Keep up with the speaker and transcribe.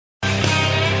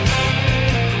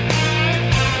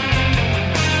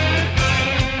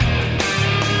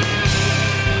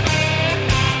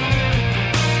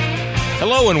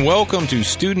Hello and welcome to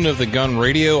Student of the Gun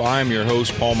Radio. I'm your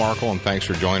host, Paul Markle, and thanks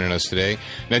for joining us today.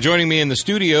 Now, joining me in the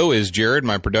studio is Jared,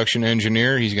 my production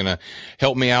engineer. He's going to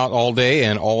help me out all day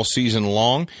and all season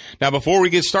long. Now, before we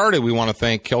get started, we want to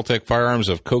thank Keltec Firearms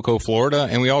of Cocoa, Florida,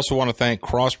 and we also want to thank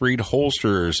Crossbreed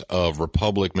Holsters of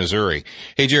Republic, Missouri.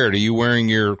 Hey, Jared, are you wearing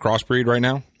your Crossbreed right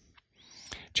now?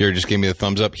 Jared just gave me the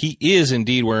thumbs up. He is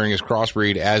indeed wearing his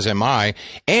Crossbreed, as am I.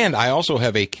 And I also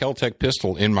have a Keltec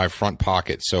pistol in my front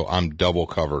pocket, so I'm double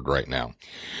covered right now.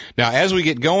 Now, as we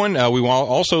get going, we want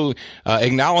to also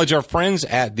acknowledge our friends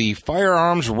at the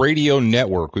Firearms Radio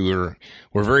Network. We're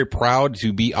very proud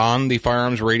to be on the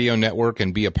Firearms Radio Network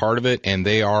and be a part of it, and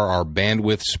they are our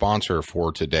bandwidth sponsor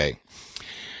for today.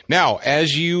 Now,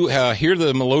 as you hear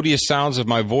the melodious sounds of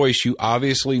my voice, you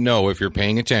obviously know, if you're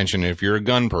paying attention, if you're a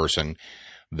gun person,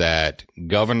 that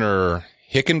Governor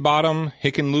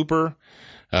Hickenlooper,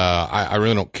 I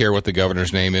really don't care what the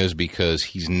governor's name is because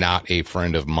he's not a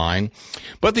friend of mine,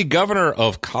 but the governor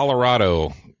of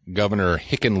Colorado, Governor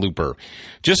Hickenlooper,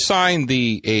 just signed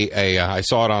I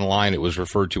saw it online, it was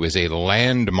referred to as a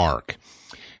landmark,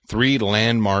 3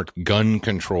 landmark gun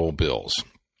control bills.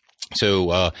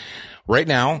 So, right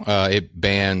now, it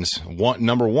bans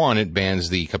number one, it bans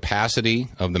the capacity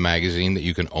of the magazine that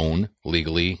you can own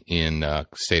legally in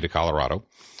state of Colorado.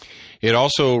 It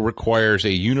also requires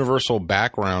a universal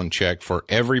background check for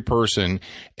every person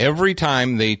every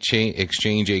time they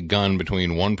exchange a gun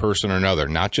between one person or another,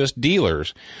 not just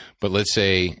dealers, but let's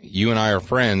say you and I are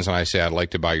friends and I say, I'd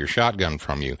like to buy your shotgun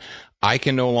from you. I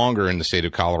can no longer in the state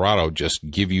of Colorado just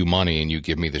give you money and you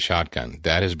give me the shotgun.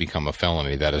 That has become a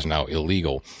felony. That is now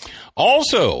illegal.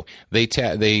 Also, they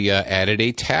added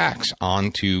a tax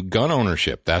onto gun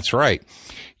ownership. That's right.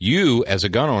 You, as a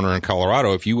gun owner in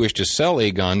Colorado, if you wish to sell a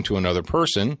gun to another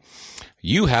person,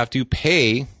 you have to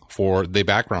pay for the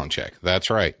background check.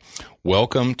 That's right.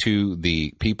 Welcome to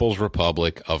the People's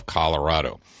Republic of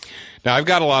Colorado. Now, I've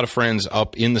got a lot of friends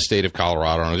up in the state of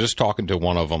Colorado, and I was just talking to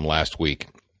one of them last week.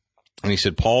 And he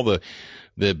said, Paul,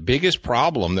 the biggest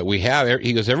problem that we have,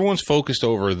 he goes, everyone's focused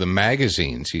over the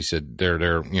magazines. He said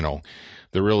they're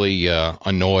really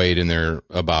annoyed and they're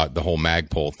about the whole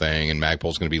Magpul thing, and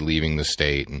Magpul's going to be leaving the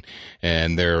state,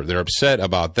 and they're upset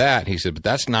about that. He said, but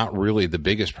that's not really the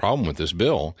biggest problem with this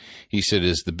bill. He said,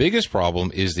 the biggest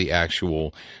problem is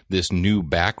this new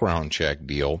background check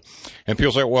deal. And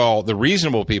people say, well, the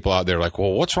reasonable people out there are like,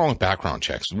 well, what's wrong with background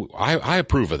checks? I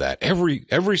approve of that.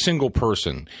 Every single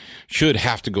person should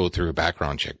have to go through a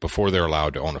background check before they're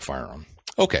allowed to own a firearm.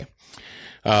 Okay.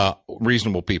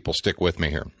 Reasonable people, stick with me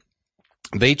here.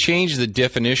 They changed the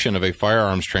definition of a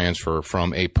firearms transfer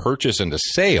from a purchase and a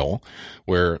sale,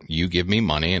 where you give me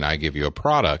money and I give you a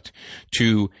product,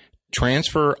 to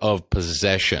transfer of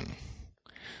possession.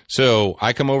 So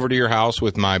I come over to your house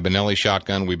with my Benelli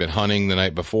shotgun. We've been hunting the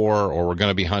night before, or we're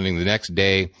going to be hunting the next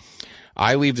day.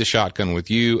 I leave the shotgun with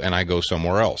you and I go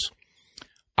somewhere else.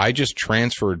 I just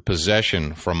transferred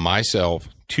possession from myself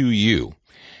to you.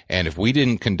 And if we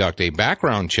didn't conduct a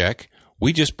background check,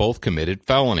 we just both committed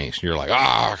felonies. You're like,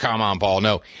 come on, Paul.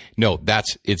 No,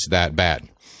 it's that bad.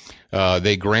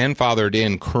 They grandfathered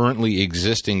in currently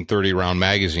existing 30-round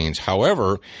magazines.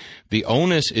 However, the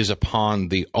onus is upon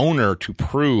the owner to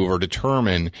prove or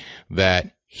determine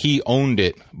that he owned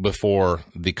it before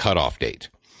the cutoff date.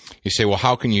 You say, well,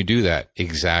 how can you do that?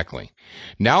 Exactly.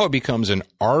 Now it becomes an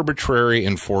arbitrary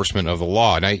enforcement of the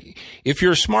law. Now, if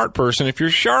you're a smart person, if you're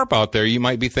sharp out there, you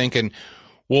might be thinking,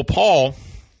 well, Paul,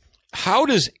 how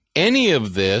does any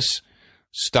of this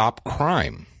stop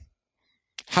crime?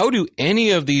 How do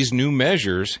any of these new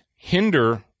measures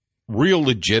hinder real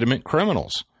legitimate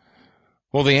criminals?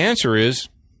 Well, the answer is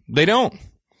they don't.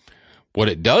 What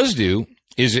it does do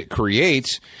is it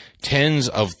creates tens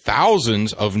of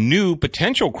thousands of new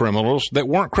potential criminals that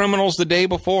weren't criminals the day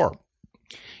before.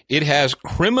 It has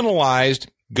criminalized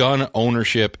gun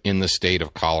ownership in the state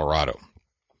of Colorado.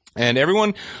 And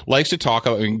everyone likes to talk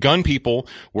about, gun people,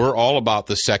 we're all about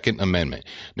the Second Amendment.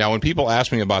 Now, when people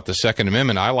ask me about the Second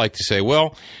Amendment, I like to say,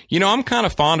 well, I'm kind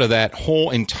of fond of that whole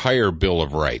entire Bill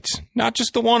of Rights, not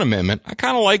just the one amendment. I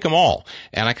kind of like them all.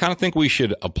 And I kind of think we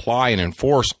should apply and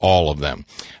enforce all of them.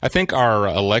 I think our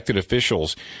elected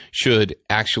officials should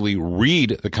actually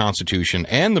read the Constitution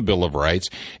and the Bill of Rights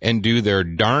and do their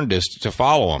darndest to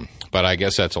follow them. But I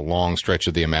guess that's a long stretch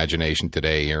of the imagination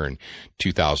today here in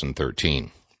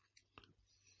 2013.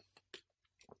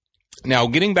 Now,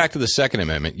 getting back to the Second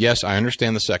Amendment, yes, I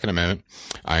understand the Second Amendment.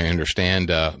 I understand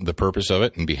the purpose of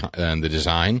it and the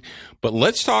design. But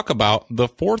let's talk about the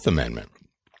Fourth Amendment.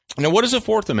 Now, what does the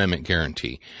Fourth Amendment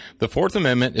guarantee? The Fourth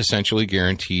Amendment essentially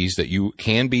guarantees that you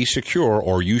can be secure,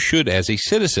 or you should, as a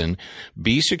citizen,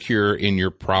 be secure in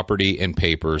your property and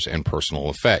papers and personal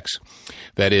effects.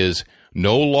 That is,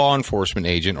 no law enforcement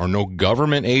agent or no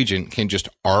government agent can just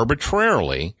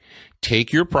arbitrarily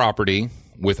take your property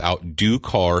without due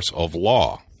course of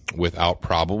law, without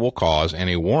probable cause and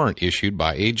a warrant issued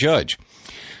by a judge.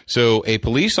 So a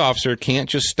police officer can't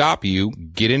just stop you,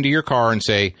 get into your car and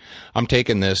say, I'm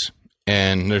taking this,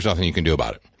 and there's nothing you can do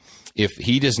about it. If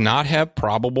he does not have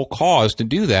probable cause to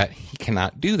do that, he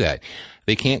cannot do that.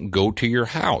 They can't go to your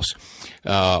house.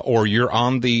 Or you're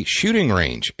on the shooting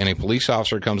range, and a police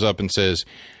officer comes up and says,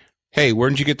 hey, where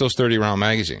did you get those 30-round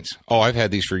magazines? Oh, I've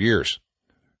had these for years.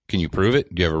 Can you prove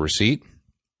it? Do you have a receipt?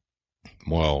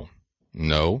 Well,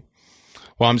 no.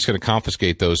 Well, I'm just going to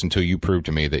confiscate those until you prove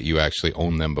to me that you actually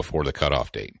own them before the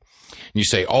cutoff date. And you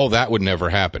say, oh, that would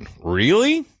never happen.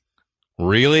 Really?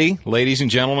 Really, ladies and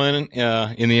gentlemen,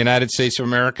 in the United States of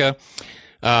America?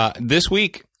 This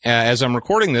week, as I'm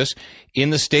recording this, in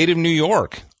the state of New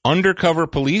York, undercover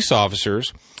police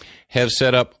officers have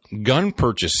set up gun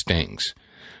purchase stings.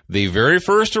 The very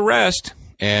first arrest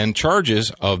and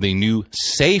charges of the new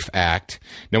SAFE Act.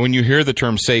 Now, when you hear the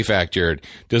term SAFE Act, Jared,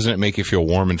 doesn't it make you feel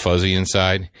warm and fuzzy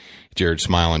inside? Jared's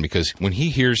smiling because when he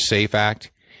hears SAFE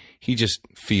Act, he just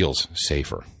feels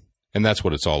safer. And that's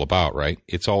what it's all about, right?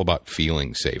 It's all about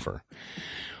feeling safer.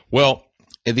 Well,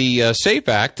 the SAFE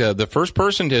Act, the first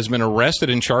person has been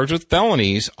arrested and charged with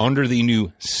felonies under the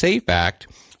new SAFE Act.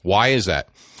 Why is that?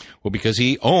 Well, because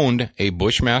he owned a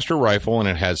Bushmaster rifle and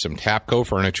it had some Tapco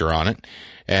furniture on it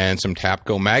and some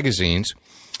Tapco magazines.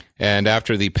 And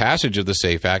after the passage of the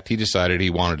SAFE Act, he decided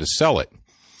he wanted to sell it.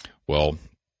 Well,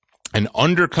 an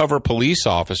undercover police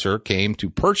officer came to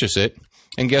purchase it.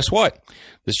 And guess what?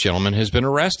 This gentleman has been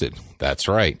arrested. That's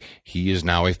right. He is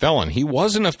now a felon. He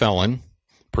wasn't a felon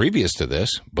previous to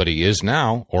this, but he is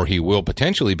now, or he will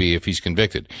potentially be if he's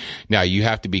convicted. Now, you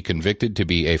have to be convicted to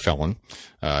be a felon.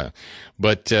 And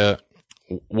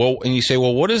you say,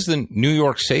 well, what has the New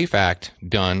York SAFE Act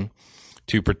done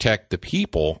to protect the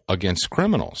people against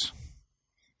criminals?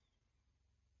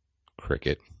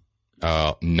 Cricket.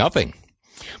 Nothing.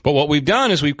 But what we've done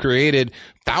is we've created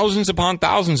thousands upon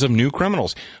thousands of new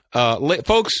criminals.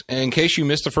 Folks, in case you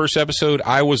missed the first episode,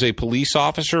 I was a police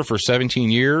officer for 17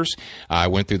 years. I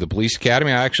went through the police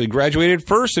academy. I actually graduated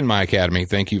first in my academy.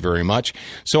 Thank you very much.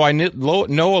 So I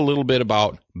know a little bit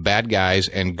about bad guys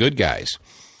and good guys.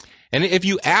 And if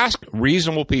you ask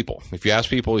reasonable people, if you ask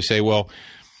people, you say, well,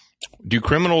 do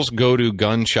criminals go to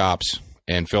gun shops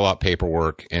and fill out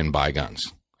paperwork and buy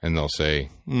guns? And they'll say,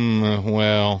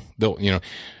 well,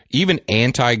 even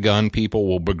anti-gun people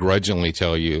will begrudgingly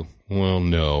tell you, well,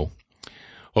 no.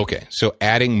 Okay, so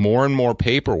adding more and more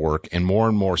paperwork and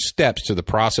more steps to the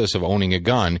process of owning a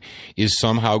gun is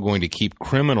somehow going to keep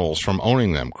criminals from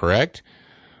owning them, correct?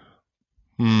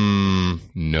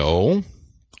 No.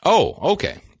 Oh,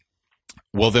 okay.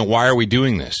 Well, then why are we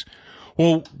doing this?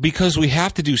 Well, because we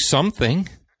have to do something.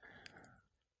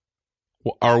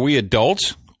 Well, are we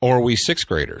adults? Or are we sixth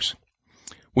graders?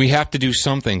 We have to do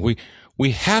something.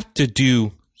 We have to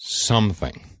do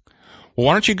something. Well,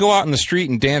 why don't you go out in the street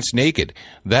and dance naked?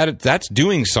 That's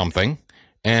doing something,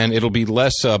 and it'll be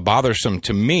less bothersome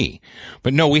to me.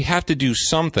 But no, we have to do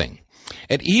something.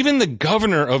 And even the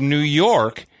governor of New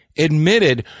York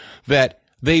admitted that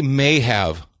they may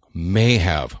have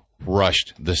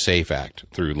rushed the SAFE Act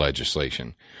through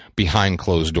legislation behind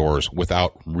closed doors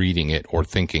without reading it or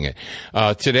thinking it.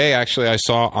 Today, actually, I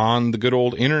saw on the good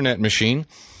old internet machine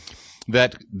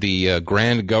that the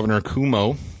Grand Governor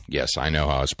Cuomo, yes, I know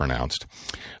how it's pronounced,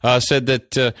 said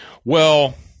that,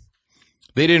 well,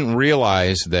 they didn't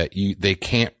realize that they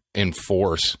can't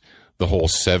enforce the whole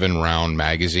 7-round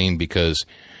magazine because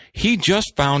he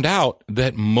just found out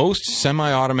that most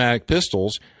semi-automatic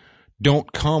pistols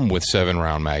don't come with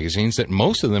 7-round magazines, that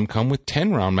most of them come with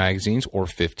 10-round magazines or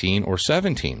 15 or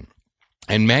 17.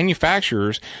 And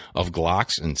manufacturers of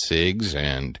Glocks and SIGs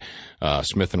and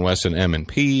Smith & Wesson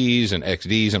M&Ps and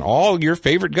XDs and all your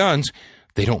favorite guns,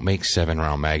 they don't make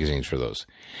 7-round magazines for those.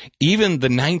 Even the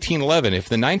 1911, if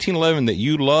the 1911 that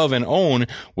you love and own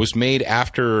was made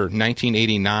after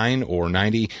 1989 or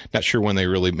 90, not sure when they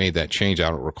really made that change, I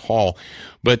don't recall,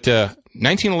 but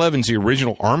 1911's the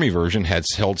original Army version had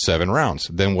held 7 rounds.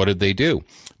 Then what did they do?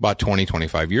 About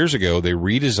 25 years ago, they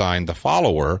redesigned the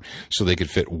follower so they could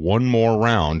fit one more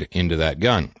round into that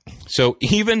gun. So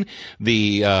even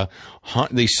the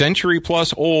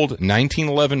century-plus old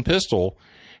 1911 pistol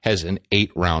has an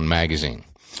 8-round magazine.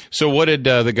 So what did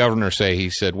the governor say? He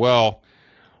said, well,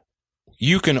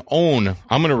 you can own,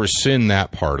 I'm going to rescind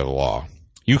that part of the law.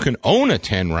 You can own a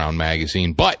 10-round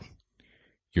magazine, but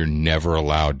you're never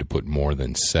allowed to put more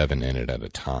than 7 in it at a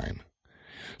time.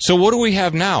 So what do we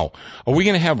have now? Are we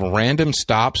going to have random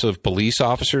stops of police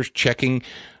officers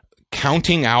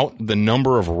counting out the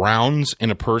number of rounds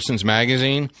in a person's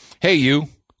magazine? Hey, you,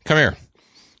 come here.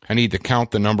 I need to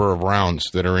count the number of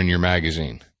rounds that are in your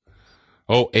magazine.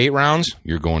 Oh, 8 rounds?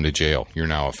 You're going to jail. You're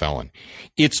now a felon.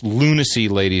 It's lunacy,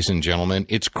 ladies and gentlemen.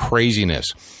 It's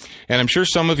craziness. And I'm sure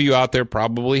some of you out there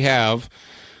probably have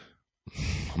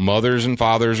mothers and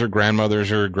fathers or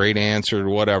grandmothers or great aunts or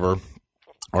whatever,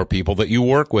 or people that you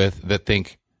work with that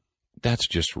think that's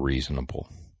just reasonable.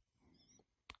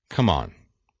 Come on,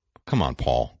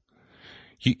 Paul.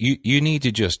 You need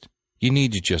to just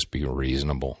be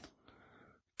reasonable.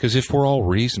 Because if we're all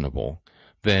reasonable,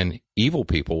 then evil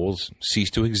people will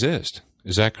cease to exist.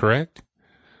 Is that correct?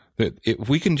 That if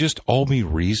we can just all be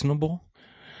reasonable,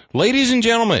 ladies and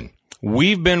gentlemen,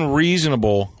 we've been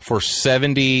reasonable for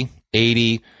 70,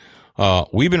 80.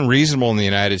 We've been reasonable in the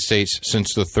United States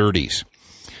since the 30s.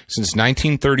 Since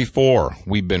 1934,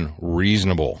 we've been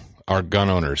reasonable. Our gun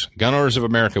owners of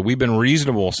America, we've been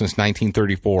reasonable since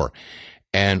 1934.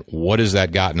 And what has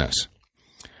that gotten us?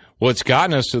 Well, it's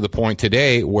gotten us to the point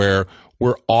today where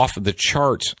we're off the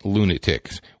charts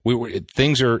lunatics.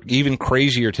 Things are even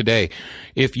crazier today.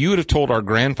 If you would have told our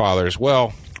grandfathers,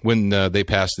 well, when they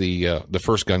passed the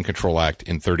first Gun Control Act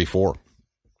in 34,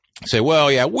 say,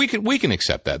 well, yeah, we can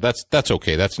accept that. That's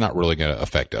okay. That's not really going to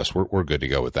affect us. We're good to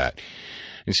go with that.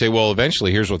 And say, well,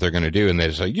 eventually, here's what they're going to do, and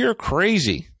they say, you're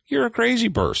crazy. You're a crazy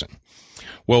person.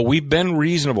 Well, we've been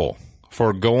reasonable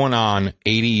for going on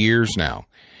 80 years now,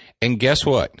 and guess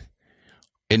what?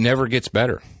 It never gets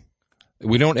better.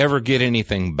 We don't ever get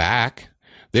anything back.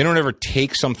 They don't ever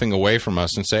take something away from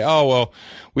us and say, oh, well,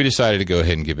 we decided to go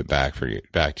ahead and give it back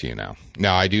to you now.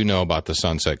 Now, I do know about the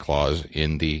sunset clause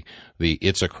in the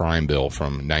It's a Crime bill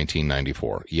from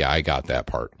 1994. Yeah, I got that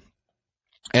part.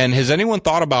 And has anyone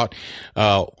thought about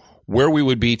where we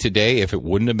would be today if it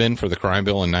wouldn't have been for the crime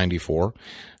bill in 94?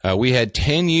 We had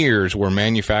 10 years where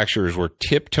manufacturers were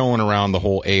tiptoeing around the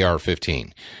whole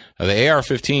AR-15. The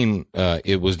AR-15,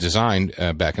 it was designed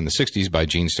back in the 60s by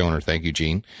Gene Stoner. Thank you,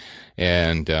 Gene.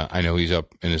 And I know he's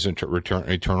up in his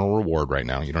eternal reward right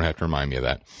now. You don't have to remind me of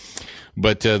that.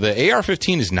 But the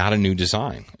AR-15 is not a new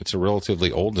design. It's a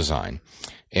relatively old design.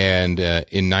 And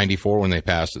in 94, when they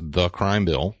passed the crime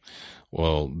bill,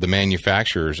 well, the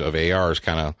manufacturers of ARs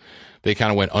kind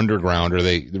of went underground, or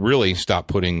they really stopped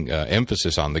putting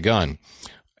emphasis on the gun.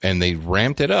 And they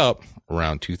ramped it up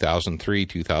around 2003,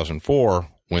 2004,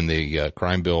 when the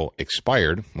crime bill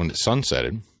expired, when it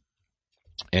sunsetted.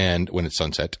 And what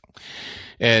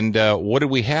did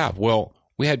we have? Well,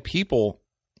 we had people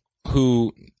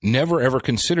who never ever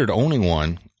considered owning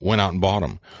one went out and bought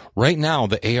them. Right now,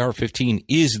 the AR-15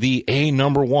 is the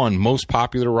number one most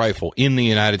popular rifle in the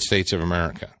United States of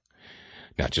America.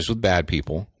 Not just with bad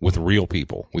people, with real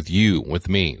people, with you, with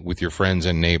me, with your friends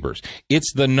and neighbors.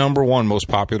 It's the number one most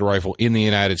popular rifle in the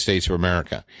United States of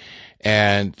America.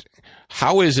 And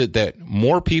how is it that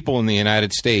more people in the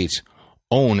United States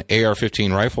own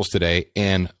AR-15 rifles today?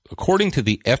 And according to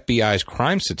the FBI's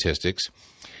crime statistics,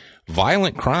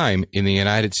 violent crime in the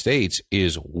United States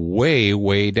is way,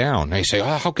 way down. Now you say,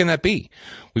 oh, how can that be?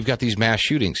 We've got these mass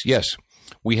shootings. Yes,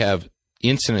 we have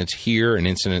incidents here and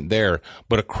incident there,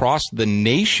 but across the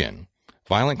nation,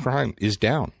 violent crime is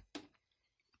down.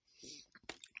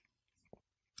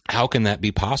 How can that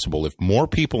be possible if more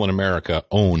people in America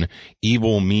own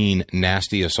evil, mean,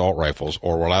 nasty assault rifles,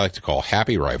 or what I like to call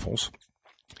happy rifles?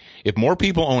 If more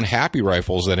people own happy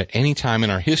rifles than at any time in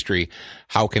our history,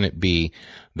 how can it be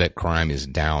that crime is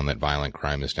down, that violent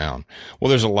crime is down? Well,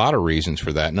 there's a lot of reasons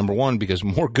for that. Number one, because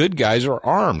more good guys are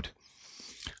armed.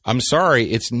 I'm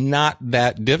sorry, it's not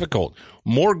that difficult.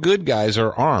 More good guys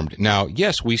are armed. Now,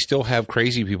 yes, we still have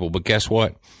crazy people, but guess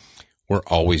what? We're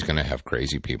always going to have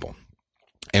crazy people.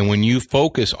 And when you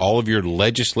focus all of your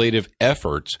legislative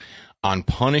efforts on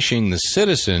punishing the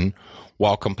citizen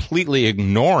while completely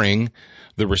ignoring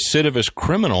the recidivist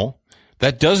criminal,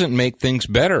 that doesn't make things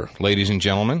better, ladies and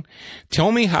gentlemen.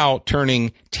 Tell me how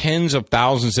turning tens of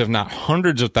thousands, if not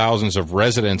hundreds of thousands of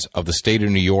residents of the state of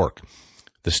New York,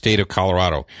 the state of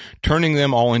Colorado, turning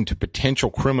them all into potential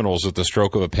criminals at the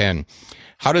stroke of a pen,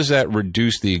 how does that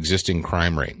reduce the existing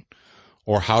crime rate?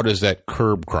 Or how does that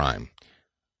curb crime?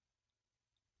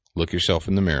 Look yourself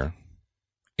in the mirror.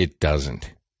 It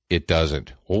doesn't. It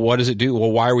doesn't. Well, what does it do?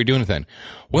 Well, why are we doing it then?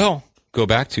 Well, go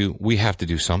back to, we have to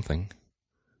do something.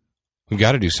 We've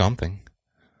got to do something.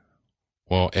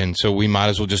 Well, and so we might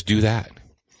as well just do that.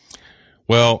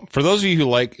 Well, for those of you who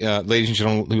like, ladies and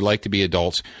gentlemen, who like to be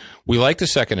adults, we like the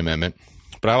Second Amendment,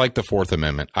 but I like the Fourth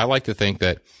Amendment. I like to think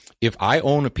that if I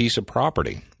own a piece of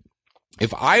property,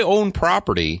 if I own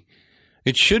property,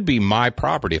 it should be my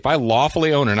property. If I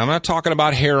lawfully own it, and I'm not talking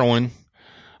about heroin,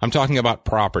 I'm talking about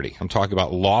property. I'm talking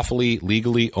about lawfully,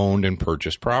 legally owned and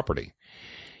purchased property.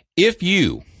 If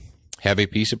you have a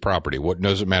piece of property, what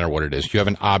doesn't matter what it is, you have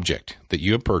an object that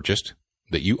you have purchased,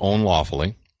 that you own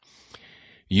lawfully,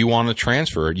 you want to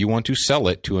transfer it, you want to sell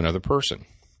it to another person.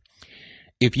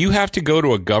 If you have to go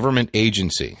to a government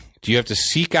agency, do you have to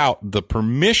seek out the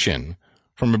permission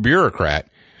from a bureaucrat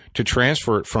to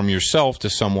transfer it from yourself to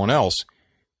someone else?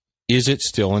 Is it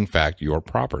still, in fact, your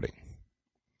property?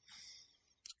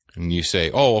 And you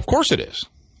say, oh, of course it is.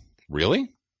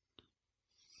 Really?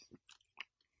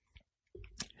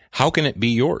 How can it be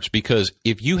yours? Because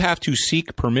if you have to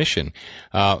seek permission,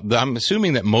 I'm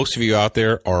assuming that most of you out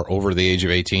there are over the age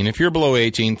of 18. If you're below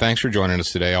 18, thanks for joining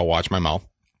us today. I'll watch my mouth.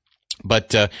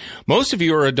 But most of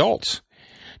you are adults.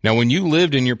 Now, when you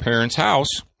lived in your parents' house,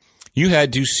 you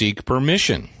had to seek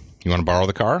permission. You want to borrow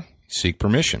the car? Seek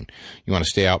permission. You want to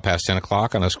stay out past 10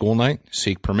 o'clock on a school night?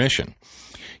 Seek permission.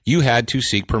 You had to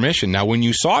seek permission. Now, when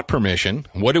you sought permission,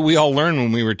 what did we all learn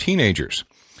when we were teenagers?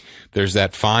 There's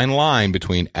that fine line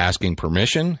between asking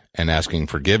permission and asking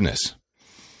forgiveness.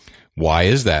 Why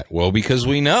is that? Well, because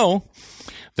we know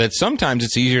that sometimes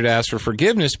it's easier to ask for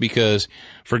forgiveness because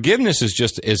forgiveness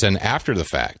is an after the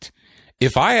fact.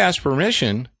 If I ask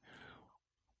permission,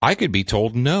 I could be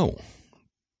told no.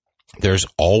 There's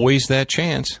always that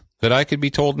chance that I could be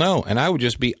told no, and I would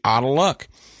just be out of luck.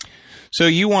 So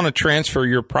you want to transfer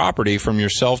your property from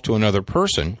yourself to another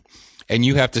person, and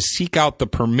you have to seek out the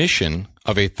permission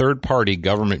of a third-party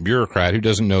government bureaucrat who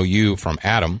doesn't know you from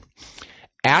Adam.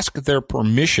 Ask their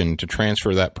permission to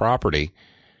transfer that property.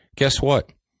 Guess what?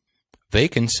 They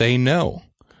can say no.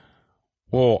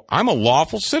 Well, I'm a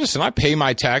lawful citizen. I pay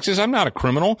my taxes. I'm not a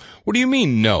criminal. What do you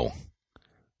mean, no?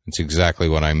 That's exactly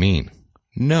what I mean.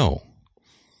 No.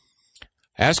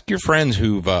 Ask your friends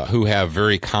who have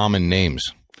very common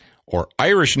names or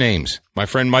Irish names. My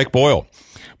friend Mike Boyle.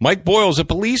 Mike Boyle's a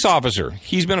police officer.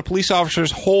 He's been a police officer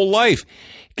his whole life.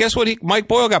 Guess what Mike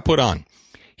Boyle got put on?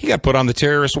 He got put on the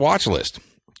terrorist watch list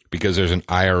because there's an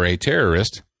IRA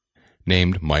terrorist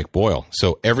named Mike Boyle.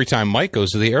 So every time Mike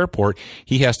goes to the airport,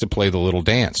 he has to play the little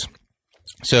dance.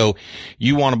 So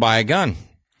you want to buy a gun.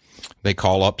 They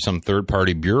call up some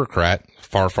third-party bureaucrat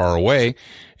far, far away,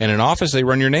 and in an office they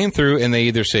run your name through, and they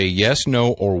either say yes,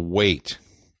 no, or wait.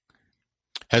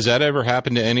 Has that ever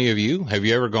happened to any of you? Have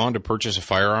you ever gone to purchase a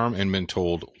firearm and been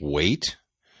told, wait?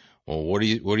 Well, what do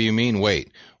you mean,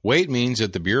 wait? Wait means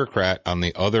that the bureaucrat on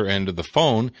the other end of the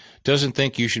phone doesn't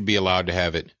think you should be allowed to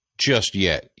have it just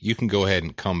yet. You can go ahead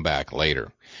and come back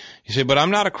later. You say, but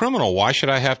I'm not a criminal. Why should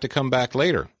I have to come back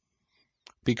later?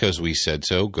 Because we said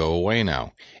so. Go away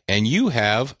now. And you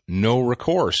have no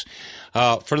recourse.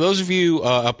 For those of you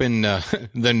up in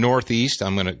the Northeast,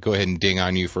 I'm going to go ahead and ding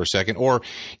on you for a second, or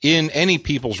in any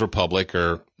People's Republic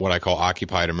or what I call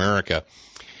occupied America,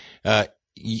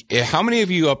 how many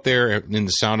of you up there in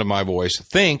the sound of my voice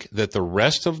think that the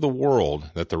rest of the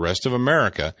world, that the rest of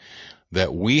America,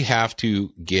 that we have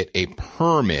to get a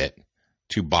permit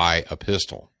to buy a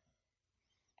pistol?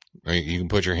 You can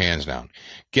put your hands down.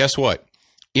 Guess what?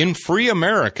 In free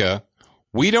America,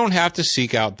 we don't have to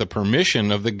seek out the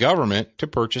permission of the government to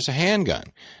purchase a handgun.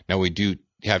 Now, we do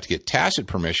have to get tacit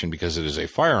permission because it is a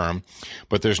firearm,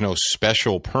 but there's no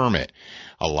special permit.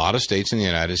 A lot of states in the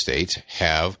United States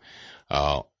have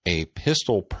a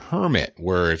pistol permit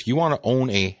where if you want to own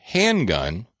a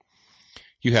handgun,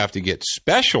 you have to get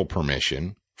special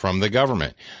permission from the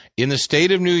government. In the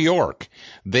state of New York,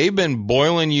 they've been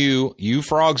boiling you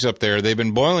frogs up there, they've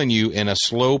been boiling you in a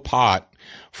slow pot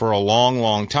for a long,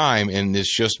 long time, and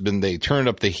it's just been, they turned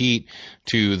up the heat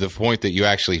to the point that you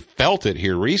actually felt it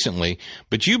here recently,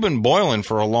 but you've been boiling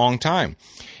for a long time.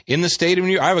 In the state of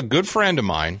New York, I have a good friend of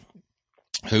mine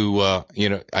who,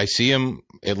 I see him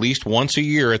at least once a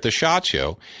year at the SHOT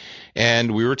Show,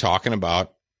 and we were talking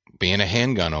about being a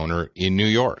handgun owner in New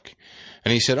York.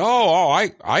 And he said,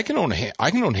 I can own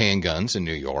handguns in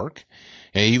New York.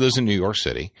 And he lives in New York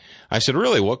City. I said,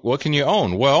 really, what can you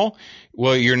own? Well,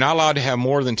 you're not allowed to have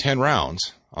more than 10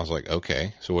 rounds. I was like,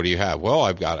 okay, so what do you have? Well,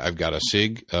 I've got a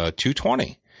SIG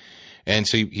 220. And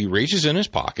so he reaches in his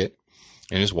pocket,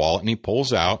 in his wallet, and he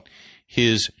pulls out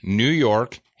his New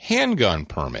York handgun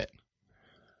permit.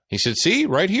 He said, see,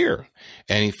 right here.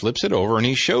 And he flips it over and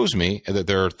he shows me that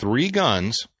there are 3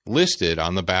 guns listed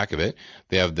on the back of it.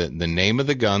 They have the name of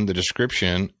the gun, the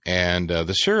description, and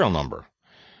the serial number.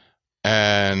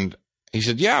 And he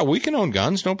said, yeah, we can own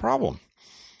guns, no problem.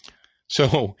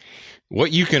 So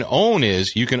What you can own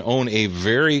is you can own a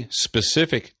very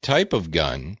specific type of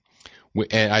gun.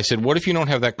 And I said, what if you don't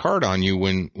have that card on you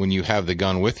when you have the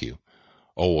gun with you?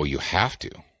 Oh, well, you have to.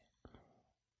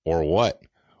 Or what?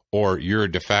 Or you're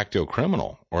a de facto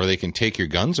criminal, or they can take your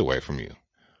guns away from you.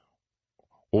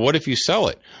 Well, what if you sell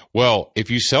it? Well,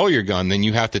 if you sell your gun, then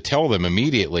you have to tell them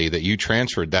immediately that you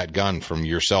transferred that gun from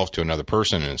yourself to another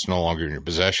person and it's no longer in your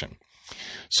possession.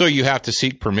 So you have to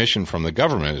seek permission from the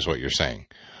government is what you're saying.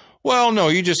 Well, no,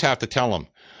 you just have to tell them.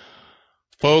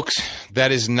 Folks,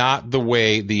 that is not the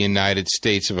way the United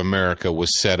States of America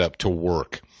was set up to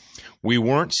work. We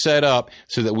weren't set up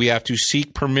so that we have to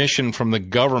seek permission from the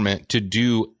government to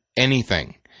do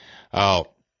anything.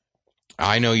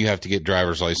 I know you have to get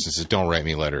driver's licenses. Don't write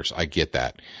me letters. I get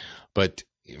that. But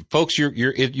folks,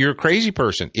 you're a crazy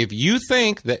person. If you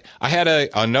think that I had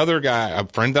another guy, a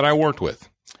friend that I worked with,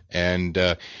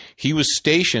 and he was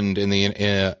stationed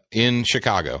in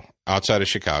Chicago, outside of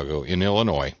Chicago, in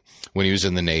Illinois, when he was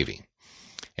in the Navy,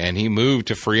 and he moved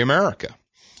to free America.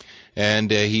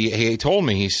 And he told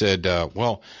me, he said,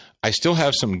 well, I still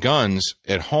have some guns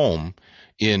at home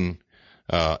in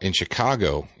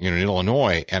Chicago, in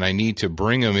Illinois, and I need to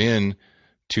bring them in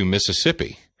to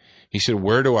Mississippi. He said,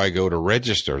 where do I go to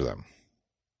register them?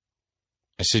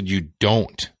 I said, you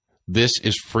don't. This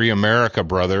is free America,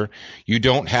 brother. You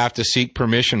don't have to seek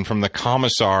permission from the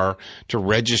commissar to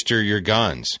register your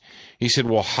guns. He said,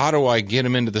 well, how do I get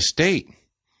them into the state?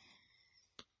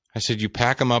 I said, you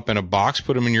pack them up in a box,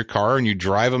 put them in your car, and you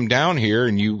drive them down here,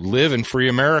 and you live in free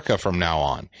America from now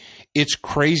on. It's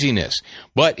craziness.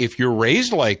 But if you're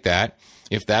raised like that,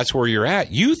 if that's where you're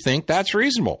at, you think that's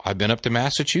reasonable. I've been up to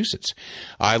Massachusetts.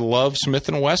 I love Smith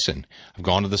 & Wesson. I've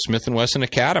gone to the Smith & Wesson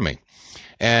Academy.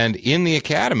 And in the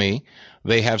academy,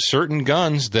 they have certain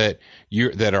guns that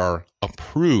are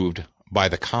approved by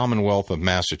the Commonwealth of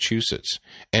Massachusetts.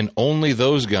 And only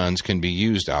those guns can be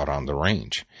used out on the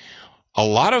range. A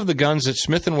lot of the guns that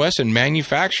Smith & Wesson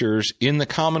manufactures in the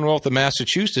Commonwealth of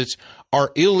Massachusetts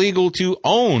are illegal to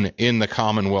own in the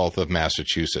Commonwealth of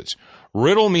Massachusetts.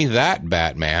 Riddle me that,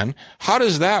 Batman. How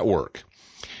does that work?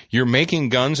 You're making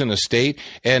guns in a state,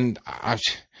 and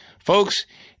folks,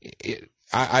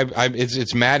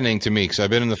 it's maddening to me because I've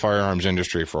been in the firearms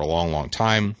industry for a long, long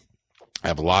time. I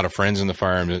have a lot of friends in the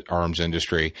firearms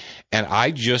industry, and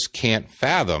I just can't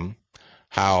fathom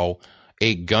how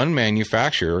a gun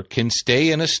manufacturer can stay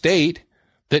in a state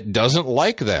that doesn't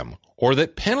like them, or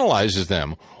that penalizes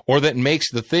them, or that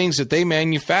makes the things that they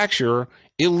manufacture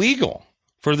illegal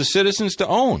for the citizens to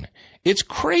own. It's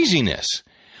craziness.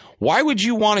 Why would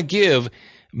you want to give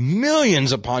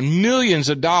millions upon millions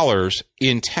of dollars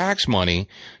in tax money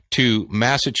to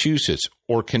Massachusetts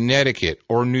or Connecticut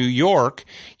or New York?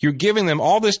 You're giving them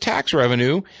all this tax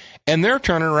revenue, and they're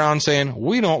turning around saying,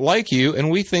 we don't like you, and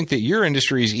we think that your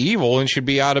industry is evil and should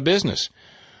be out of business.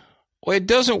 Well, it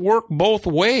doesn't work both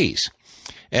ways.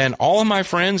 And all of my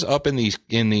friends up in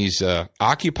these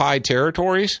occupied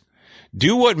territories,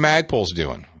 do what Magpul's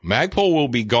doing. Magpul will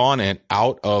be gone and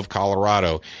out of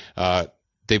Colorado.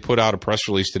 They put out a press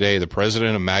release today. The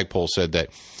president of Magpul said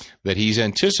that he's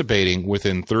anticipating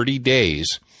within 30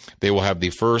 days they will have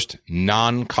the first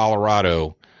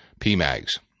non-Colorado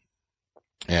PMags.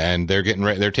 And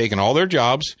they're taking all their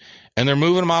jobs and they're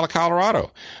moving them out of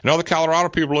Colorado. And all the Colorado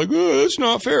people are like, oh, that's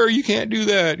not fair. You can't do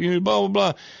that. You know, blah, blah,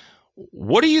 blah.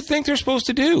 What do you think they're supposed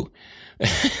to do?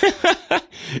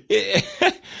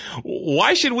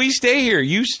 Why should we stay here?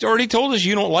 You already told us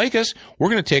you don't like us. We're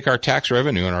going to take our tax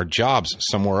revenue and our jobs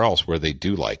somewhere else where they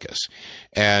do like us.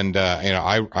 And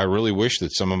I really wish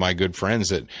that some of my good friends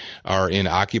that are in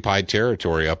occupied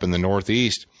territory up in the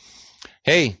Northeast,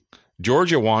 hey,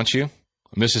 Georgia wants you.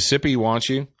 Mississippi wants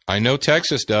you. I know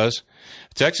Texas does.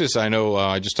 Texas, I know.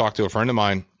 I just talked to a friend of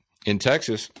mine in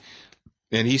Texas,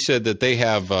 and he said that they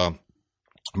have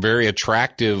very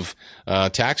attractive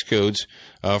tax codes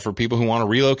for people who want to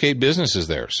relocate businesses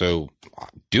there. So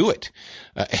do it.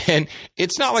 And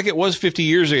it's not like it was 50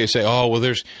 years ago. You say, oh,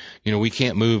 well, we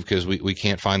can't move because we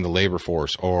can't find the labor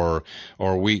force, or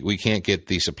we can't get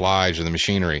the supplies or the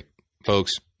machinery.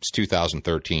 Folks, it's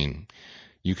 2013.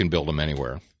 You can build them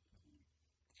anywhere.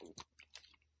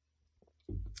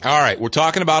 All right, we're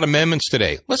talking about amendments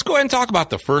today. Let's go ahead and talk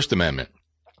about the First Amendment.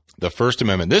 The First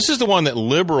Amendment. This is the one that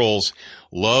liberals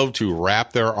love to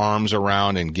wrap their arms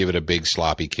around and give it a big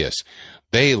sloppy kiss.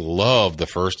 They love the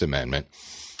First Amendment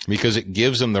because it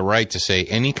gives them the right to say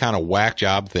any kind of whack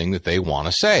job thing that they want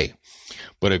to say.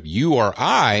 But if you or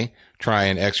I try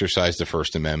and exercise the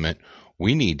First Amendment,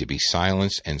 we need to be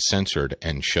silenced and censored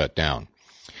and shut down.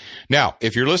 Now,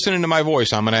 if you're listening to my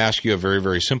voice, I'm going to ask you a very,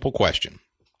 very simple question.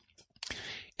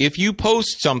 If you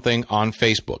post something on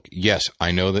Facebook, yes,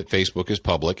 I know that Facebook is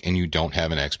public and you don't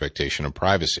have an expectation of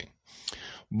privacy.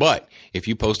 But if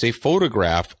you post a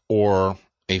photograph or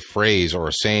a phrase or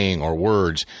a saying or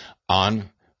words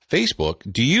on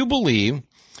Facebook, do you believe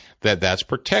that that's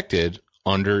protected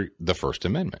under the First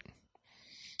Amendment?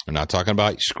 I'm not talking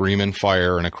about screaming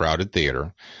fire in a crowded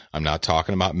theater. I'm not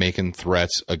talking about making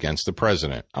threats against the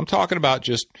president. I'm talking about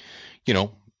just,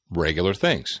 regular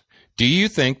things. Do you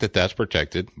think that that's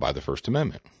protected by the First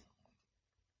Amendment?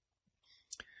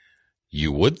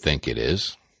 You would think it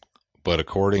is, but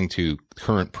according to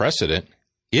current precedent,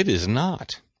 it is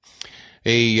not.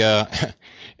 If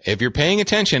you're paying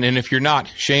attention, and if you're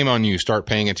not, shame on you, start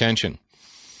paying attention.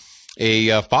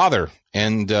 A father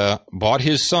bought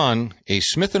his son a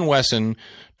Smith & Wesson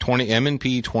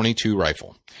M&P 22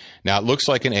 rifle. Now, it looks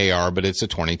like an AR, but it's a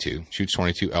 22, shoots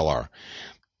 22 LR,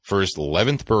 for his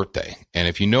 11th birthday. And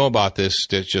if you know about this,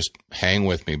 just hang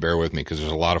with me, bear with me, because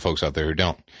there's a lot of folks out there who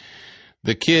don't.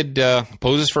 The kid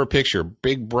poses for a picture,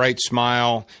 big, bright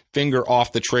smile, finger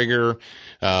off the trigger,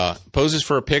 poses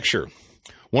for a picture.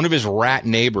 One of his rat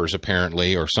neighbors,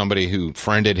 apparently, or somebody who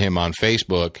friended him on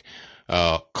Facebook,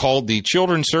 called the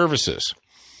Children's Services.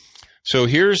 So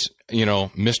here's,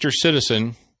 Mr.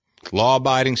 Citizen,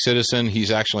 law-abiding citizen.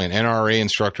 He's actually an NRA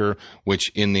instructor,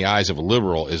 which in the eyes of a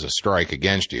liberal is a strike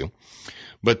against you.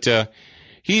 But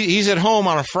he's at home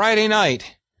on a Friday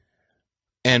night,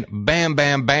 and bam,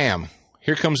 bam, bam,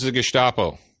 here comes the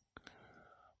Gestapo.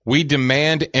 We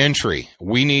demand entry.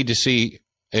 We need to see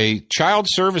a child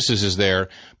services is there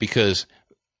because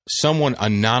someone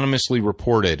anonymously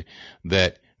reported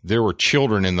that there were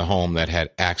children in the home that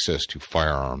had access to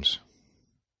firearms.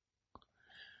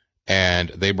 And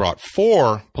they brought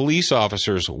 4 police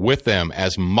officers with them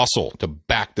as muscle to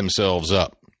back themselves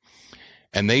up.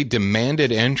 And they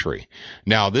demanded entry.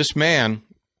 Now, this man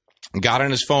got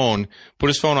on his phone, put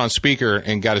his phone on speaker,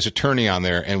 and got his attorney on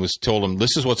there and told him,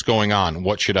 this is what's going on.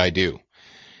 What should I do?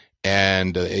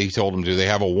 And he told him, do they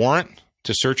have a warrant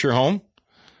to search your home?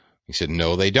 He said,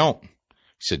 no, they don't. He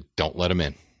said, don't let him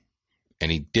in.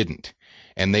 And he didn't.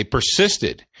 And they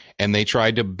persisted, and they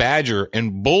tried to badger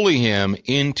and bully him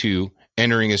into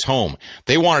entering his home.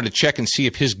 They wanted to check and see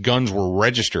if his guns were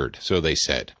registered, so they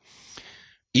said.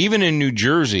 Even in New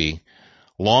Jersey,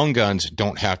 long guns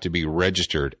don't have to be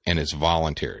registered, and it's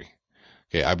voluntary.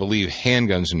 Okay, I believe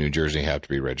handguns in New Jersey have to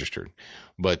be registered,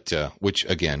 but which,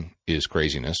 again, is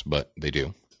craziness, but they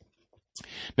do.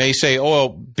 Now you say, oh,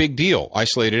 big deal,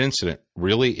 isolated incident.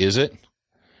 Really, is it?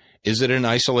 Is it an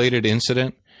isolated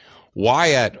incident?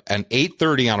 Why at an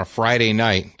 8:30 on a Friday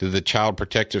night do the Child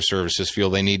Protective Services feel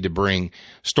they need to bring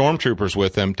stormtroopers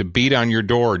with them to beat on your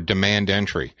door, demand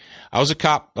entry? I was a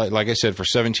cop, like I said, for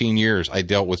 17 years. I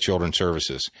dealt with children's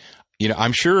services.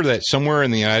 I'm sure that somewhere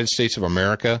in the United States of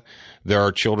America, there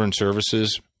are children's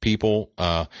services people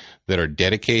that are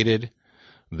dedicated,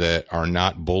 that are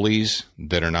not bullies,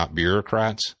 that are not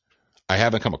bureaucrats. I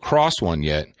haven't come across one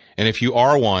yet. And if you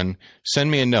are one,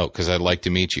 send me a note because I'd like to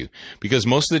meet you. Because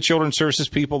most of the children's services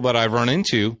people that I've run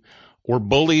into were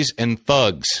bullies and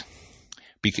thugs.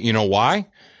 You know why?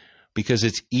 Because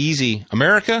it's easy.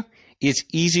 America, it's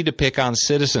easy to pick on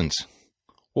citizens.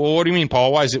 Well, what do you mean,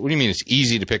 Paul? What do you mean it's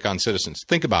easy to pick on citizens?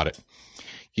 Think about it.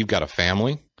 You've got a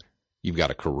family. You've got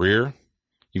a career.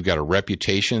 You've got a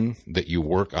reputation that you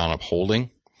work on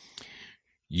upholding.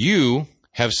 You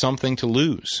have something to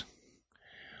lose.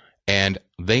 And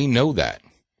they know that.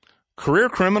 Career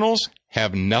criminals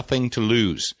have nothing to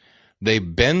lose.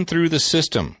 They've been through the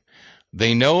system.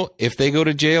 They know if they go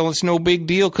to jail, it's no big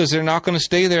deal because they're not going to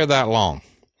stay there that long.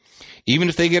 Even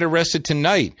if they get arrested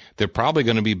tonight, they're probably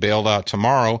going to be bailed out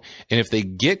tomorrow. And if they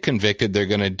get convicted, they're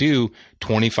going to do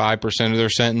 25% of their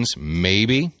sentence,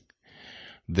 maybe.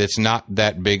 That's not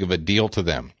that big of a deal to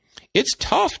them. It's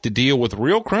tough to deal with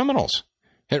real criminals.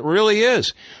 It really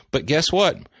is. But guess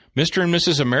what? Mr. and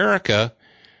Mrs. America,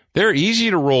 they're easy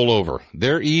to roll over.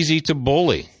 They're easy to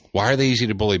bully. Why are they easy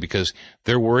to bully? Because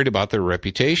they're worried about their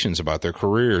reputations, about their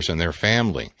careers and their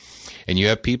family. And you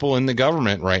have people in the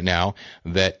government right now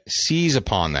that seize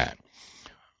upon that.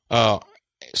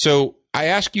 So I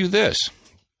ask you this.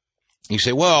 You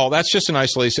say, well, that's just an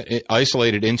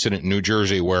isolated incident in New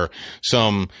Jersey where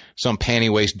some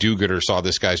panty-waist do-gooder saw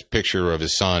this guy's picture of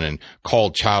his son and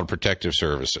called Child Protective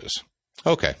Services.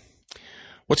 Okay.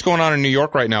 What's going on in New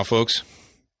York right now, folks?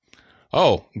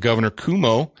 Oh, Governor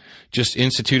Cuomo just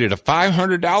instituted a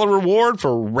 $500 reward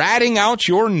for ratting out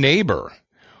your neighbor.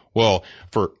 Well,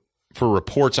 for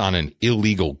reports on an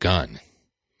illegal gun.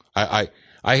 I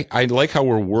like how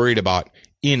we're worried about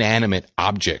inanimate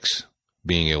objects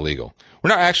being illegal. We're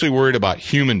not actually worried about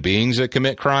human beings that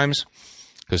commit crimes.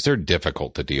 because they're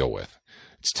difficult to deal with.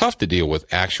 It's tough to deal with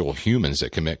actual humans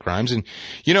that commit crimes. And,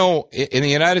 you know, in the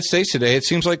United States today, it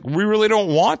seems like we really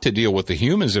don't want to deal with the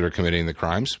humans that are committing the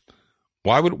crimes.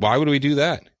 Why would we do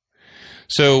that?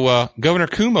 So Governor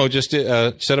Cuomo just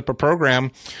set up a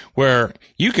program where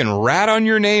you can rat on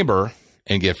your neighbor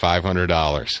and get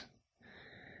 $500.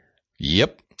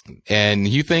 Yep. And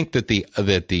you think that the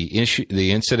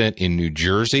incident in New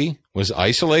Jersey was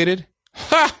isolated?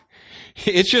 Ha!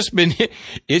 It's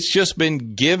just been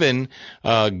given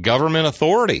government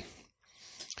authority.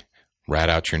 Rat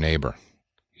out your neighbor.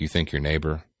 You think your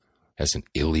neighbor has an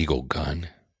illegal gun?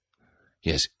 He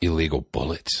has illegal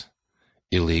bullets,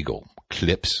 illegal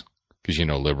clips, because you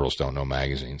know liberals don't know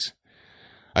magazines.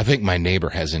 I think my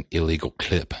neighbor has an illegal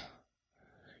clip.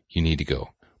 You need to go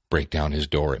break down his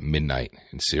door at midnight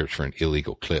and search for an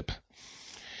illegal clip.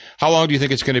 How long do you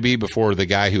think it's going to be before the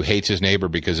guy who hates his neighbor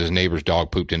because his neighbor's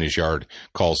dog pooped in his yard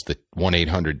calls the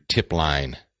 1-800-TIP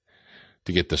line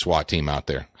to get the SWAT team out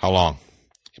there? How long?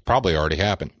 It probably already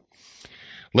happened.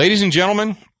 Ladies and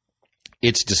gentlemen,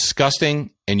 it's disgusting,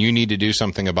 and you need to do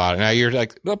something about it. Now you're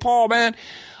like, well, Paul, man,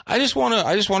 I just want to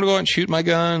go out and shoot my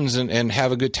guns and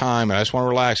have a good time, and I just want to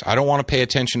relax. I don't want to pay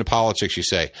attention to politics, you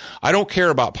say. I don't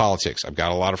care about politics. I've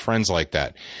got a lot of friends like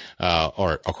that,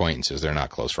 or acquaintances. They're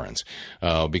not close friends,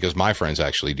 because my friends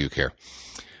actually do care.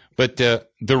 But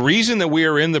the reason that we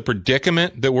are in the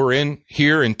predicament that we're in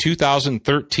here in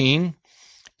 2013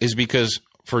 is because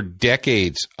for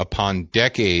decades upon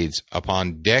decades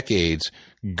upon decades,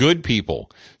 good people,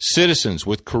 citizens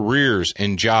with careers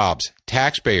and jobs,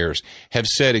 taxpayers have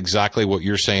said exactly what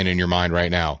you're saying in your mind right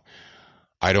now.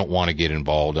 I don't want to get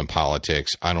involved in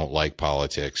politics. I don't like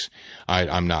politics.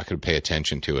 I'm not going to pay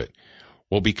attention to it.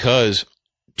 Well, because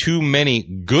too many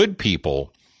good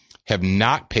people have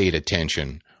not paid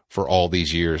attention for all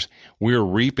these years, we're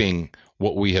reaping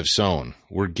what we have sown.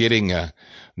 We're getting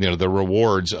the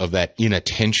rewards of that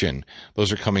inattention.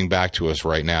 Those are coming back to us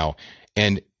right now.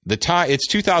 And it's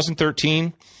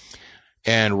 2013,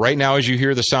 and right now, as you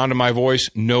hear the sound of my voice,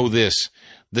 know this: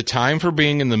 the time for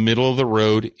being in the middle of the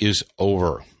road is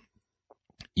over.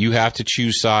 You have to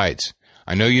choose sides.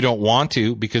 I know you don't want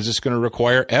to, because it's going to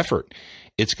require effort.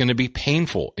 It's going to be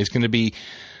painful. It's going to be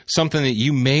something that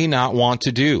you may not want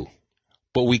to do,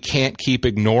 but we can't keep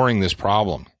ignoring this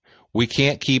problem. We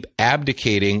can't keep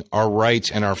abdicating our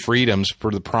rights and our freedoms for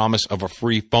the promise of a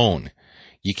free phone.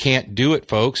 You can't do it,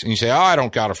 folks. And you say, oh, I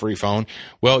don't got a free phone.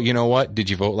 Well, you know what? Did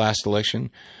you vote last election?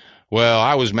 Well,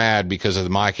 I was mad because of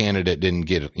my candidate didn't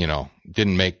get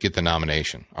the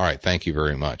nomination. All right. Thank you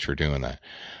very much for doing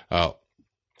that.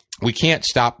 We can't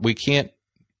stop. We can't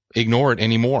ignore it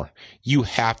anymore. You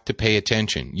have to pay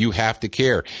attention. You have to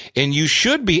care. And you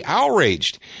should be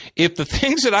outraged. If the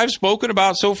things that I've spoken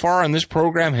about so far on this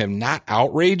program have not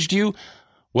outraged you,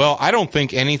 well, I don't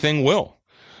think anything will.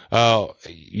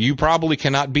 You probably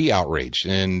cannot be outraged,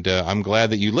 and I'm glad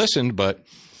that you listened, but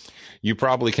you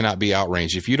probably cannot be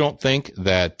outraged. If you don't think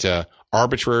that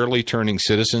arbitrarily turning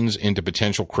citizens into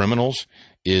potential criminals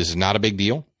is not a big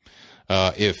deal,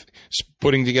 if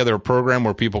putting together a program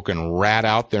where people can rat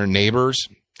out their neighbors,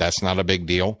 that's not a big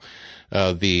deal.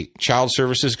 The child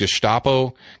services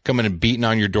Gestapo coming and beating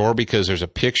on your door because there's a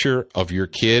picture of your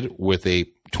kid with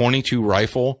a .22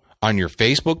 rifle on your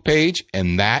Facebook page,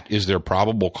 and that is their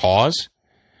probable cause.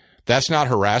 That's not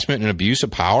harassment and abuse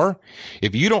of power.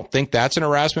 If you don't think that's an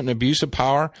harassment and abuse of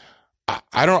power,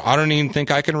 I don't even think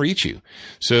I can reach you.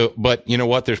 So, but you know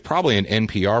what? There's probably an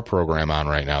NPR program on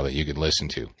right now that you could listen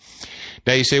to.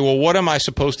 Now you say, well, what am I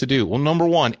supposed to do? Well, number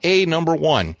one,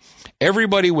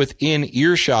 everybody within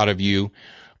earshot of you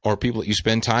or people that you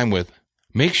spend time with,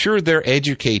 make sure they're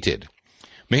educated.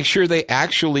 Make sure they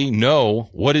actually know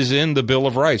what is in the Bill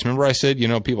of Rights. Remember I said,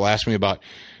 people ask me about,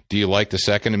 do you like the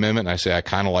Second Amendment? And I say, I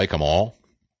kind of like them all.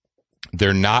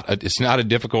 It's not a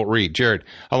difficult read. Jared,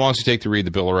 how long does it take to read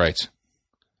the Bill of Rights?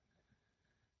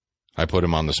 I put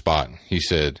him on the spot. He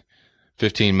said,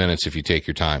 15 minutes if you take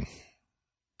your time.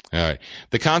 All right.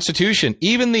 The Constitution,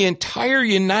 even the entire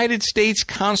United States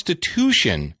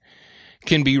Constitution,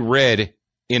 can be read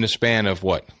in a span of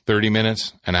 30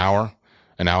 minutes, an hour?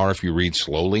 An hour if you read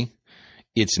slowly.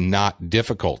 It's not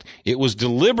difficult. It was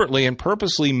deliberately and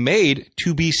purposely made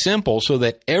to be simple so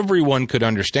that everyone could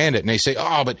understand it. And they say,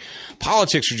 oh, but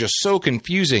politics are just so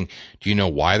confusing. Do you know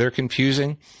why they're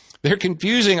confusing? They're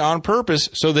confusing on purpose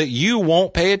so that you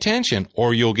won't pay attention,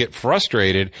 or you'll get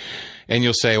frustrated and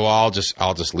you'll say, well,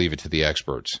 I'll just leave it to the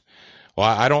experts. Well,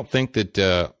 I don't think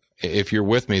that if you're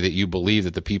with me, that you believe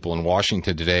that the people in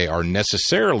Washington today are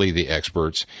necessarily the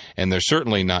experts, and they're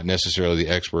certainly not necessarily the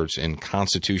experts in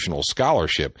constitutional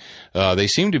scholarship. They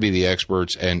seem to be the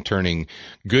experts in turning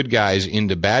good guys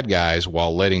into bad guys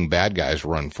while letting bad guys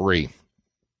run free.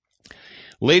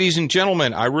 Ladies and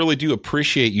gentlemen, I really do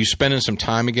appreciate you spending some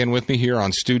time again with me here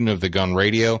on Student of the Gun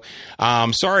Radio.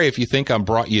 I'm sorry if you think I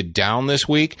brought you down this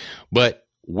week, but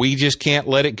we just can't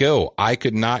let it go. I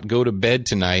could not go to bed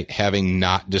tonight having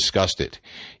not discussed it.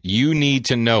 You need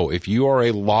to know, if you are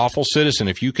a lawful citizen,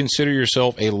 if you consider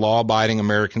yourself a law-abiding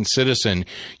American citizen,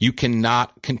 you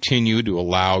cannot continue to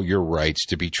allow your rights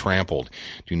to be trampled.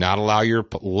 Do not allow your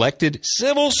elected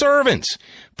civil servants,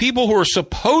 people who are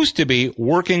supposed to be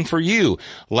working for you.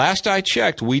 Last I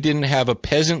checked, we didn't have a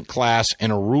peasant class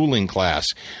and a ruling class.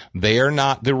 They are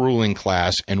not the ruling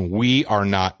class, and we are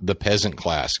not the peasant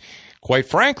class. Quite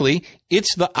frankly,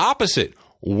 it's the opposite.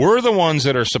 We're the ones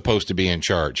that are supposed to be in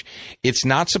charge. It's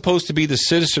not supposed to be the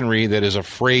citizenry that is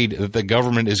afraid that the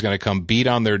government is going to come beat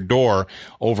on their door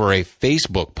over a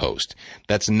Facebook post.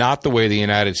 That's not the way the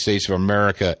United States of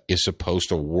America is supposed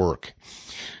to work.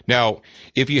 Now,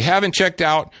 if you haven't checked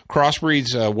out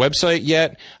Crossbreed's website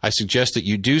yet, I suggest that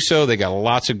you do so. They got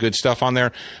lots of good stuff on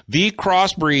there. The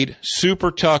Crossbreed Super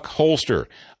Tuck holster.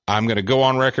 I'm going to go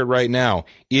on record right now.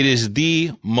 It is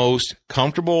the most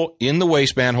comfortable in the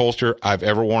waistband holster I've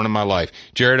ever worn in my life.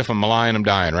 Jared, if I'm lying, I'm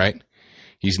dying, right?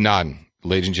 He's nodding.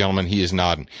 Ladies and gentlemen, he is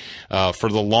nodding. For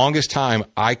the longest time,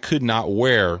 I could not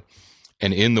wear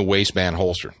an in the waistband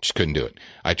holster. Just couldn't do it.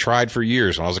 I tried for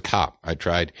years when I was a cop. I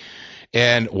tried.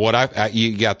 And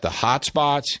you got the hot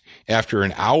spots. After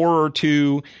an hour or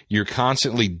two, you're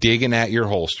constantly digging at your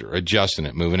holster, adjusting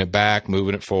it, moving it back,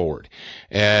 moving it forward.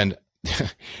 And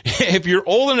if you're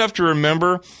old enough to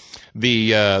remember the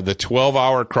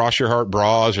 12-hour Cross Your Heart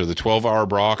bras, or the 12-hour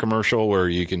bra commercial where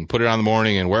you can put it on in the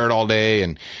morning and wear it all day,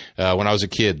 and when I was a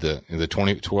kid, the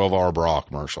 12-hour bra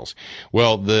commercials.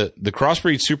 Well, the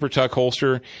Crossbreed Super Tuck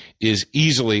holster is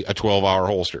easily a 12-hour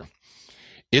holster.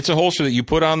 It's a holster that you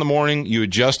put on in the morning, you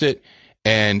adjust it,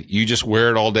 and you just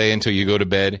wear it all day until you go to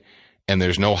bed. And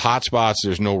there's no hot spots,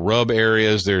 there's no rub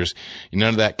areas, there's none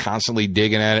of that constantly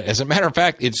digging at it. As a matter of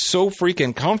fact, it's so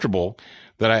freaking comfortable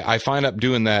that I find up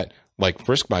doing that, like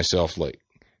frisk myself, like,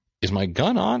 is my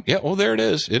gun on? Yeah, oh, there it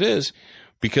is. It is.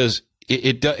 Because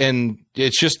and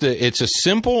it's just it's a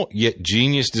simple yet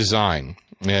genius design.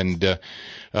 And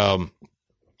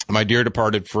my dear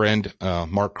departed friend,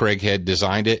 Mark Craighead,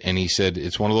 designed it, and he said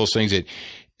it's one of those things that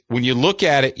when you look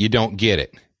at it, you don't get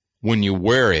it. When you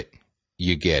wear it,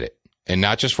 you get it. And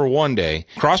not just for one day.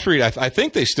 Crossbreed, I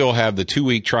think they still have the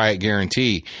 2-week try it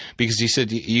guarantee, because he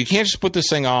said you can't just put this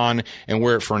thing on and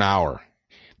wear it for an hour.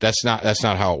 That's not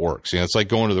how it works. You know, it's like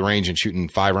going to the range and shooting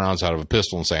 5 rounds out of a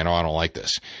pistol and saying, "Oh, I don't like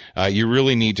this." You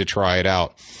really need to try it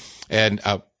out. And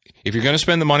if you're going to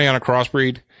spend the money on a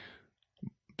Crossbreed,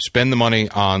 spend the money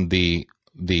on the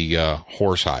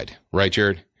horse hide, right,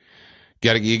 Jared?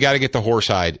 You got to get the horse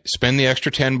hide. Spend the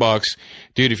extra $10.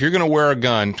 Dude, if you're going to wear a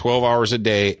gun 12 hours a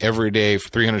day, every day for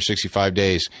 365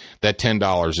 days, that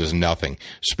 $10 is nothing.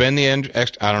 Spend the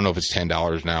extra, I don't know if it's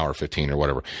 $10 now or 15 or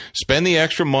whatever. Spend the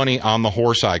extra money on the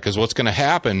horse hide, because what's going to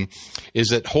happen is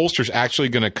that holster's actually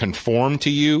going to conform to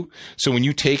you. So when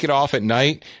you take it off at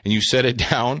night and you set it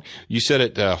down, you set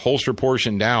it holster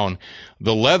portion down,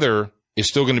 the leather is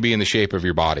still going to be in the shape of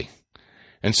your body.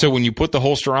 And so when you put the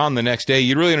holster on the next day,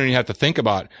 you really don't even have to think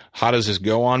about, how does this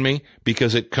go on me?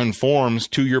 Because it conforms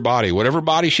to your body. Whatever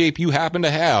body shape you happen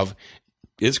to have,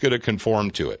 it's going to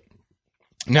conform to it.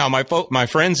 Now, my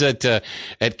friends at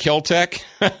Kel-Tec,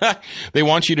 they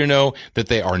want you to know that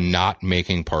they are not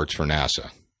making parts for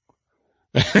NASA.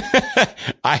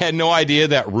 I had no idea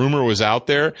that rumor was out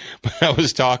there, but I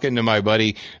was talking to my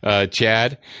buddy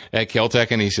Chad at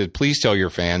Kel-Tec, and he said, please tell your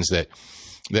fans that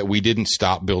we didn't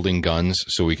stop building guns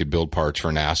so we could build parts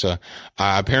for NASA.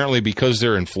 Apparently, because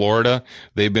they're in Florida,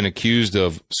 they've been accused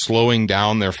of slowing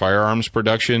down their firearms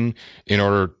production in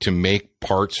order to make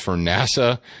parts for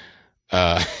NASA.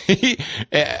 I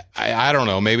don't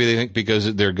know. Maybe they think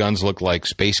because their guns look like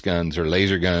space guns or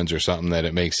laser guns or something that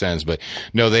it makes sense. But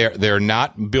no, they're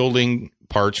not building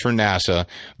parts for NASA.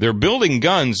 They're building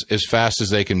guns as fast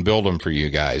as they can build them for you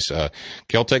guys.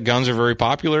 Kel-Tec guns are very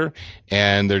popular,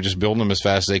 and they're just building them as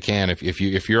fast as they can.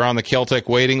 If you're on the Kel-Tec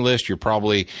waiting list, you're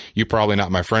probably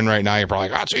not my friend right now. You're probably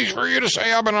like, oh, it's easy for you to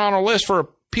say I've been on a list for a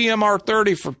PMR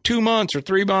 30 for 2 months or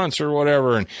 3 months or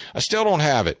whatever, and I still don't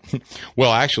have it.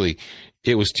 Well, actually,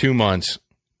 it was 2 months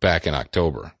back in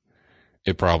October.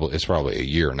 It's probably a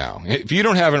year now. If you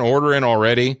don't have an order in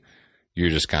already, you're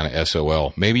just kind of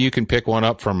SOL. Maybe you can pick one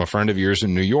up from a friend of yours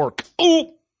in New York.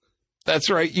 Oh, That's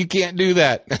right. You can't do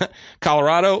that.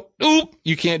 Colorado, oop,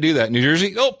 you can't do that. New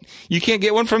Jersey, oh, you can't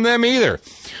get one from them either.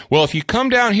 Well, if you come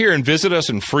down here and visit us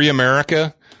in Free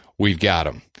America, we've got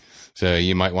them. So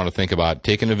you might want to think about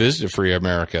taking a visit to Free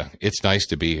America. It's nice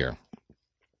to be here.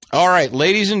 All right,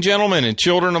 ladies and gentlemen and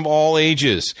children of all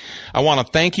ages, I want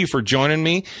to thank you for joining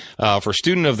me for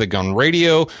Student of the Gun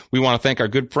Radio. We want to thank our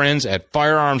good friends at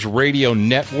Firearms Radio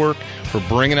Network for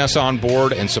bringing us on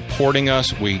board and supporting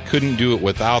us. We couldn't do it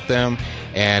without them.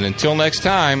 And until next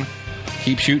time,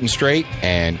 keep shooting straight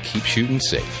and keep shooting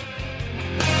safe.